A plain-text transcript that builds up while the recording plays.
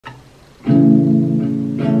I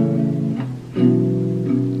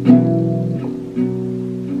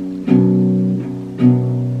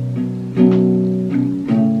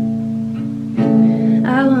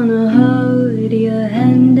wanna hold your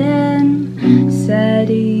hand and say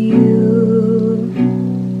to you,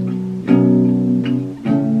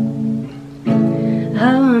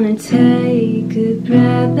 I wanna take a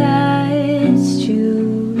breath that's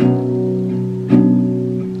true.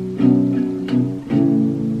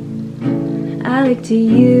 I look to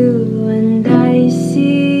you and I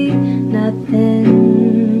see nothing.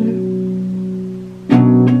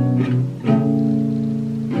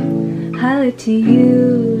 I look to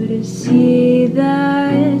you to see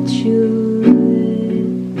the truth.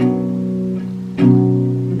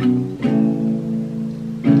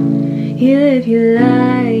 You live your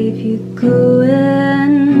life, you go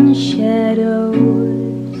in shadows.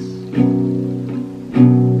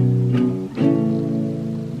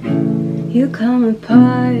 You come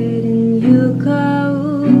apart and you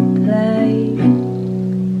go play.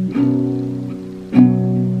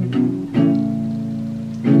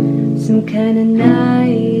 Some kind of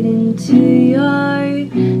night into your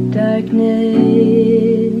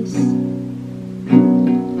darkness.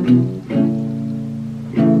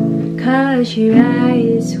 Close your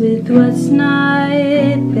eyes with what's not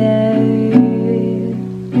there.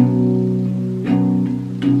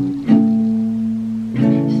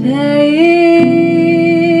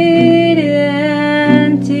 Fade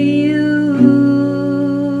into you.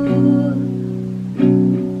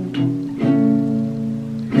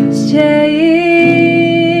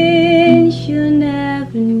 Strange you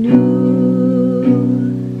never knew.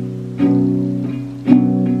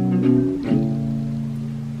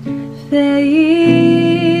 Fade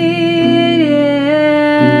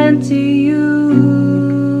into you.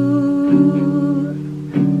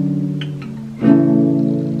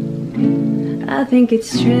 I think it's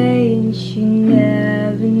strange you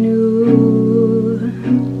never knew.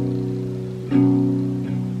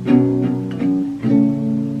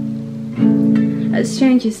 A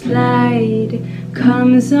stranger's light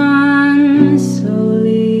comes on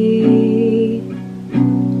slowly.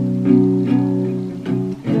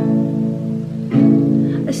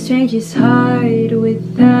 A stranger's heart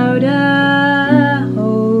without a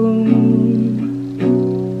home.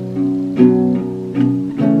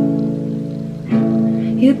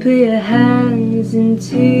 You put your hands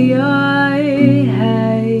into your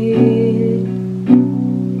head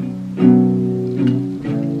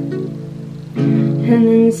and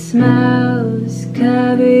then smiles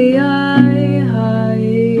cover your heart.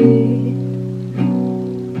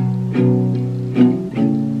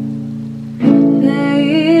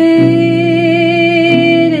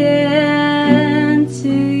 Fade into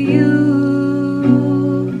you.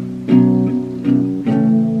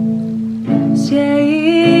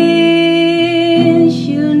 Strange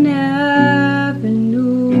you never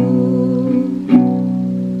knew.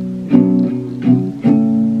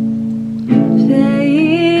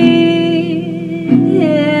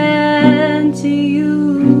 To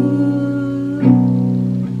you,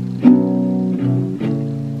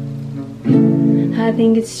 I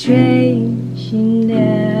think it's strange you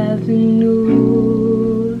never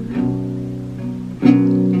knew.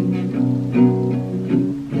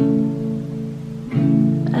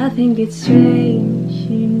 I think it's strange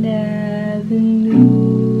you never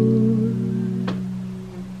knew.